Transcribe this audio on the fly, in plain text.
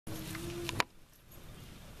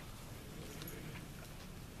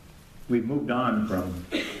We've moved on from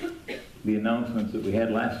the announcements that we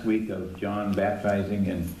had last week of John baptizing,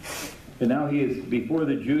 and now he is before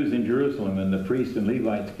the Jews in Jerusalem, and the priests and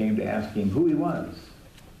Levites came to ask him who he was.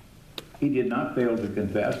 He did not fail to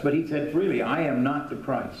confess, but he said freely, I am not the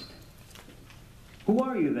Christ. Who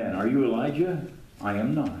are you then? Are you Elijah? I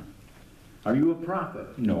am not. Are you a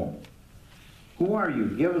prophet? No. Who are you?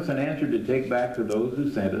 Give us an answer to take back to those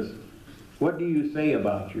who sent us. What do you say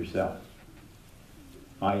about yourself?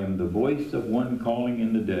 I am the voice of one calling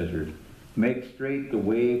in the desert. Make straight the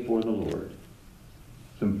way for the Lord.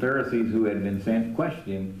 Some Pharisees who had been sent questioned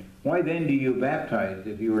him, why then do you baptize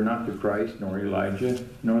if you are not the Christ, nor Elijah,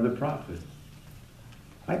 nor the prophet?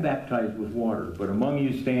 I baptize with water, but among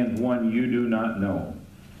you stands one you do not know.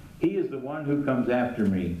 He is the one who comes after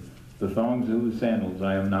me, the thongs of whose sandals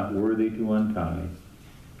I am not worthy to untie.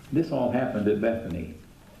 This all happened at Bethany,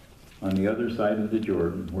 on the other side of the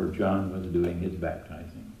Jordan, where John was doing his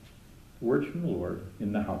baptizing. Words from the Lord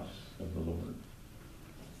in the house of the Lord.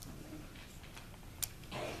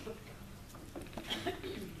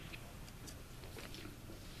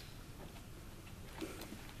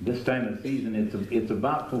 This time of season, it's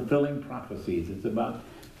about fulfilling prophecies. It's about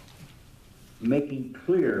making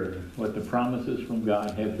clear what the promises from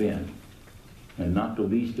God have been, and not the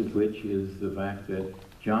least of which is the fact that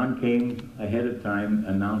John came ahead of time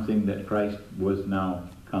announcing that Christ was now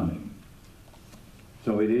coming.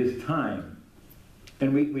 So it is time.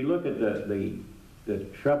 And we look at the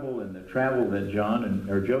trouble and the travel that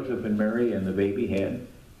Joseph and Mary and the baby had,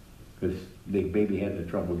 because the baby had the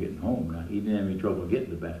trouble getting home. Now, he didn't have any trouble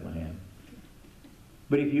getting to Bethlehem.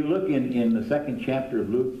 But if you look in the second chapter of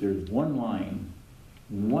Luke, there's one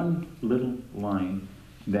little line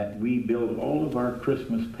that we build all of our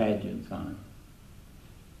Christmas pageants on.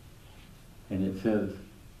 And it says,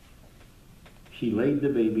 she laid the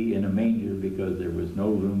baby in a manger because there was no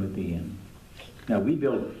room at the inn. Now, we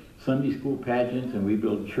build Sunday school pageants, and we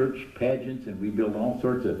build church pageants, and we build all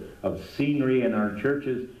sorts of scenery in our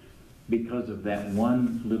churches because of that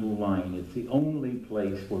one little line. It's the only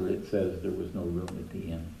place where it says there was no room at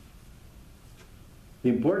the inn. The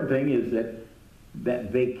important thing is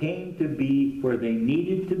that they came to be where they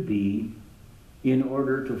needed to be in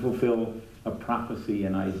order to fulfill a prophecy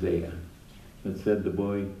in Isaiah that said the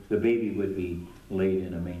baby would be laid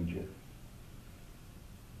in a manger.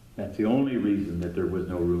 That's the only reason that there was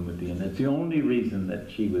no room at the inn. That's the only reason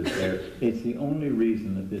that she was there. It's the only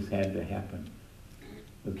reason that this had to happen.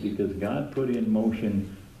 It's because God put in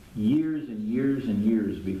motion years and years and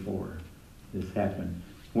years before this happened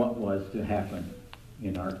what was to happen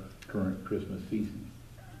in our current Christmas season.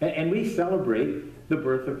 And we celebrate the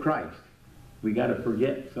birth of Christ. We got to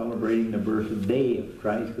forget celebrating the birthday of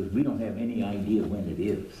Christ because we don't have any idea when it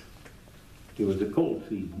is. It was a cold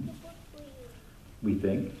season, we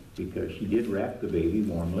think, because she did wrap the baby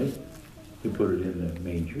warmly to put it in the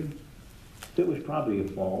manger. It was probably a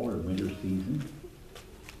fall or winter season.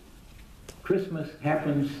 Christmas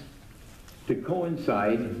happens to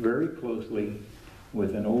coincide very closely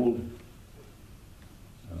with an old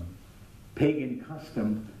pagan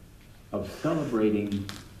custom of celebrating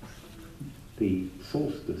the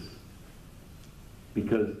solstice,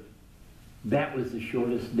 because that was the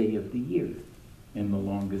shortest day of the year and the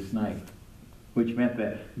longest night, which meant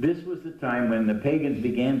that this was the time when the pagans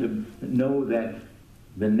began to know that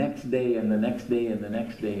the next day and the next day and the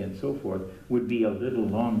next day and so forth would be a little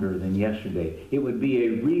longer than yesterday. It would be a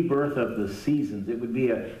rebirth of the seasons. It would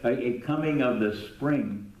be a coming of the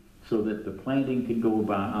spring so that the planting could go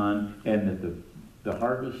on and that the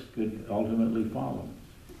harvest could ultimately follow.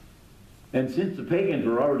 And since the pagans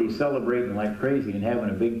were already celebrating like crazy and having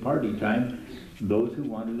a big party time, those who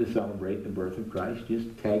wanted to celebrate the birth of Christ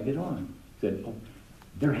just tagged it on. Said, oh,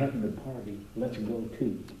 they're having a party, let's go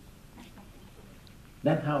too.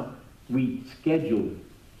 That's how we scheduled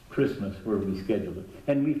Christmas, where we scheduled it.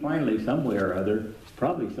 And we finally, somewhere or other,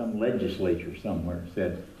 probably some legislature somewhere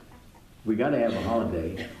said, we got to have a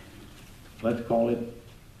holiday. Let's call it,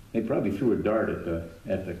 they probably threw a dart at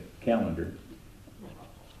the calendar.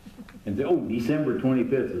 And said, oh, December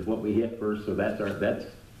 25th is what we hit first, so that's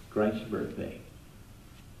Christ's birthday.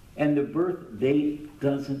 And the birth date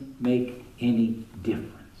doesn't make any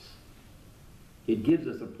difference. It gives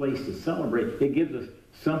us a place to celebrate. It gives us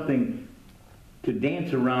something to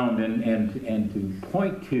dance around and to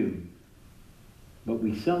point to. But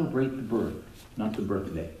we celebrate the birth, not the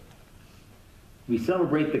birthday. We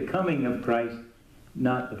celebrate the coming of Christ,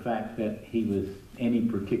 not the fact that he was, any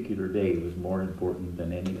particular day was more important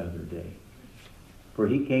than any other day. For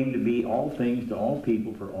he came to be all things to all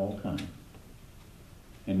people for all time.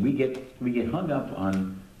 And we get hung up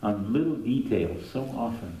on little details so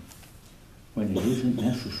often. when it isn't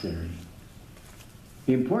necessary.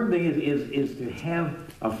 The important thing is to have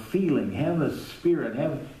a feeling, have a spirit,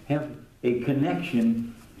 have a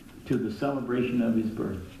connection to the celebration of his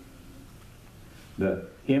birth. The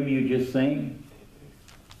hymn you just sang,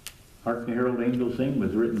 Hark the Herald Angels Sing,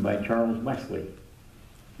 was written by Charles Wesley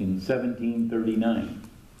in 1739.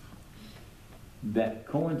 That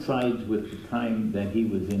coincides with the time that he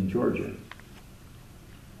was in Georgia,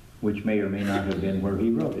 which may or may not have been where he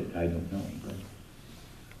wrote it. I don't know. But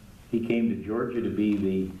he came to Georgia to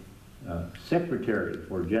be the secretary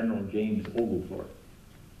for General James Oglethorpe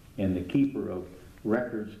and the keeper of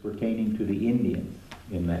records pertaining to the Indians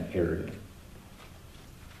in that area.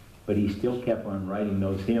 But he still kept on writing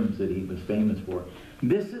those hymns that he was famous for.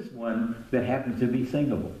 This is one that happens to be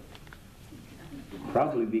singable.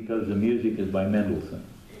 Probably because the music is by Mendelssohn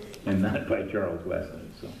and not by Charles Wesley.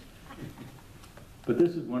 So. But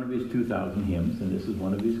this is one of his 2,000 hymns, and this is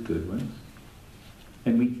one of his good ones.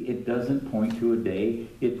 And it doesn't point to a day,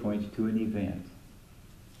 it points to an event.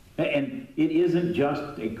 And it isn't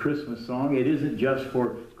just a Christmas song. It isn't just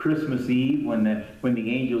for Christmas Eve when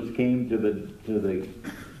the angels came to the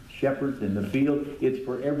shepherds in the field. It's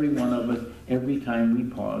for every one of us every time we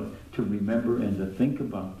pause to remember and to think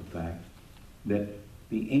about the fact that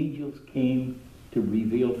the angels came to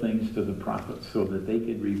reveal things to the prophets so that they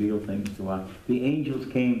could reveal things to us. The angels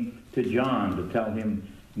came to John to tell him,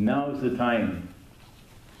 now's the time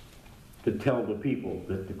to tell the people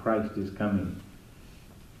that the Christ is coming.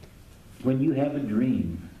 When you have a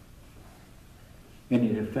dream and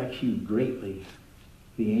it affects you greatly,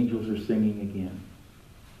 the angels are singing again.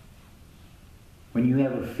 When you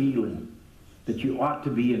have a feeling that you ought to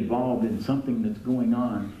be involved in something that's going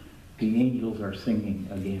on, the angels are singing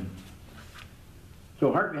again.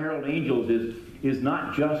 So Hark the Herald Angels is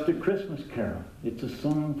not just a Christmas carol. It's a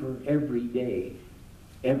song for every day,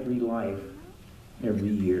 every life, every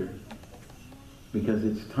year. Because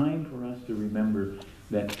it's time for us to remember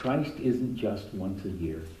that Christ isn't just once a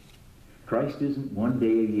year. Christ isn't one day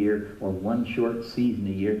a year or one short season a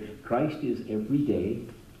year. Christ is every day.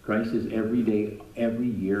 Christ is every day, every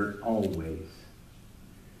year, always.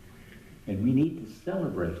 And we need to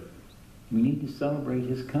celebrate. We need to celebrate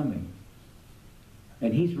his coming.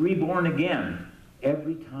 And he's reborn again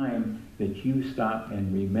every time that you stop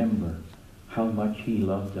and remember how much he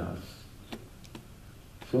loved us.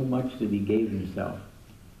 So much that he gave himself.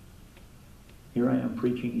 Here I am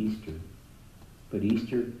preaching Easter. But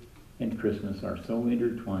Easter and Christmas are so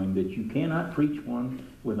intertwined that you cannot preach one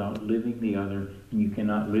without living the other, and you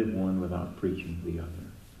cannot live one without preaching the other.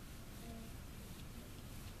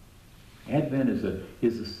 Advent is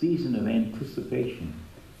a season of anticipation.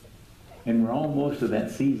 And we're almost to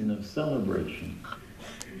that season of celebration.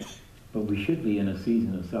 But we should be in a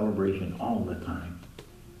season of celebration all the time.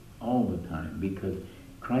 All the time. Because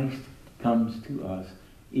Christ comes to us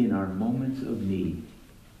in our moments of need.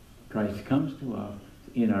 Christ comes to us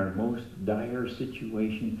in our most dire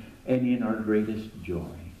situation and in our greatest joy.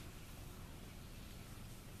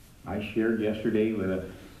 I shared yesterday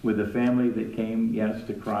with a family that came, yes,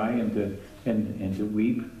 to cry and to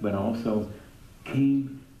weep, but also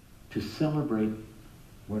came to celebrate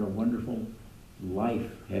what a wonderful life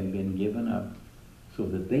had been given up so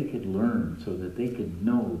that they could learn, so that they could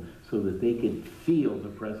know, so that they could feel the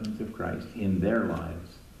presence of Christ in their lives.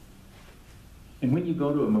 And when you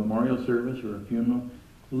go to a memorial service or a funeral,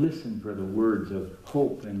 listen for the words of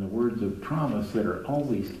hope and the words of promise that are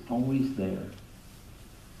always, always there.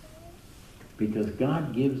 Because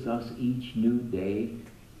God gives us each new day.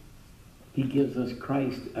 He gives us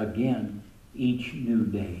Christ again each new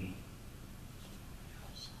day.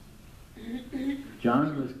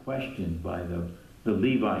 John was questioned by the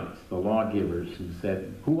Levites, the lawgivers, who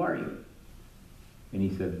said, "Who are you?" And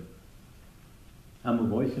he said, "I'm a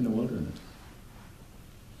voice in the wilderness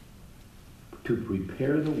to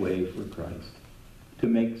prepare the way for Christ, to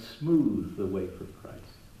make smooth the way for Christ."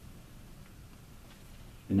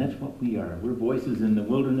 And that's what we are. We're voices in the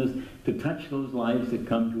wilderness to touch those lives that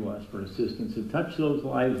come to us for assistance, to touch those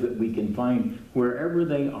lives that we can find wherever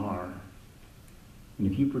they are. And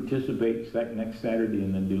if you participate next Saturday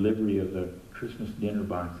in the delivery of the Christmas dinner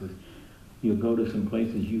boxes, you'll go to some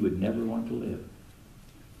places you would never want to live.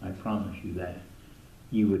 I promise you that.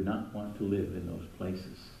 You would not want to live in those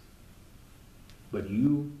places. But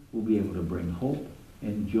you will be able to bring hope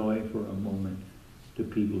and joy for a moment to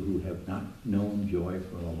people who have not known joy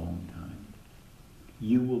for a long time.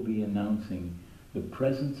 You will be announcing the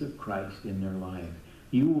presence of Christ in their life.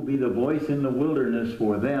 You will be the voice in the wilderness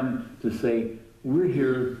for them to say, we're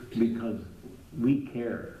here because we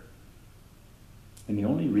care. And the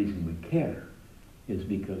only reason we care is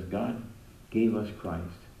because God gave us Christ,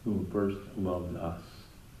 who first loved us,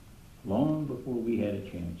 long before we had a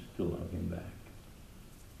chance to love him back.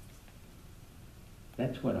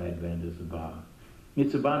 That's what Advent is about.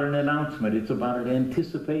 It's about an announcement. It's about an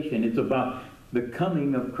anticipation. It's about the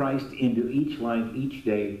coming of Christ into each life, each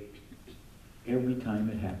day, every time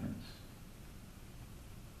it happens.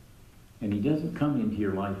 And he doesn't come into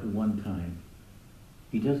your life at one time.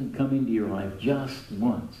 He doesn't come into your life just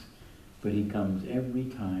once, but he comes every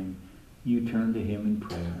time you turn to him in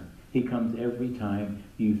prayer. He comes every time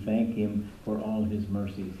you thank him for all his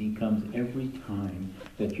mercies. He comes every time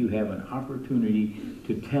that you have an opportunity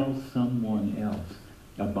to tell someone else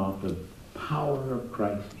about the power of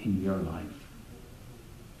Christ in your life.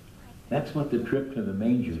 That's what the trip to the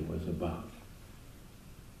manger was about.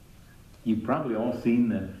 You've probably all seen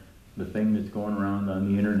the thing that's going around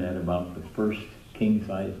on the internet about the first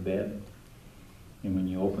king-size bed. And when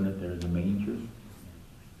you open it, there's a manger.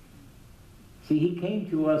 See, he came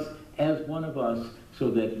to us as one of us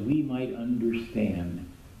so that we might understand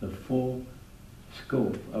the full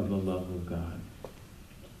scope of the love of God.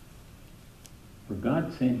 For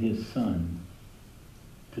God sent his Son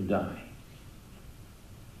to die.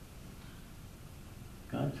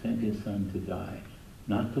 God sent his Son to die,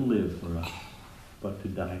 not to live for us, but to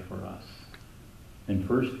die for us. And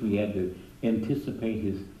first we had to anticipate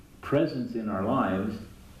his presence in our lives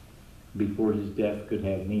before his death could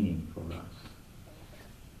have meaning for us.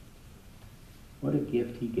 What a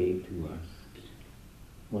gift he gave to us.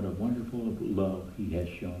 What a wonderful love he has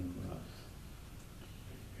shown for us.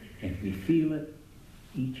 And we feel it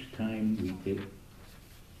each time we take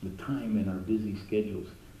the time in our busy schedules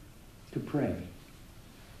to pray,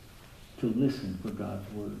 to listen for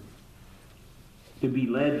God's word, to be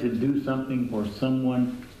led to do something for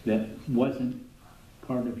someone that wasn't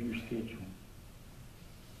part of your schedule,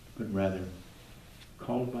 but rather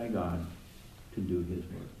called by God to do his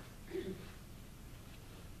work.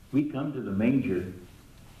 We come to the manger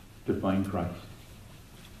to find Christ.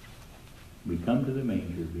 We come to the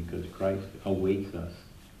manger because Christ awaits us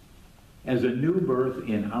as a new birth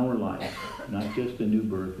in our life, not just a new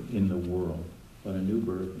birth in the world, but a new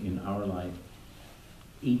birth in our life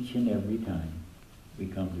each and every time we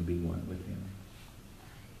come to be one with him.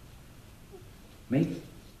 Make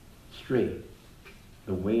straight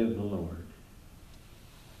the way of the Lord.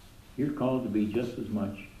 You're called to be just as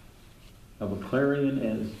much of a clarion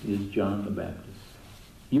as is John the Baptist.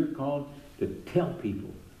 You're called to tell people.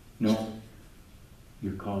 No,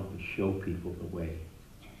 you're called to show people the way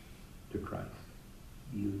to Christ.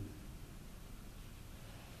 You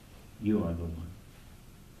are the one.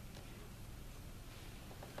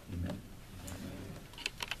 Amen.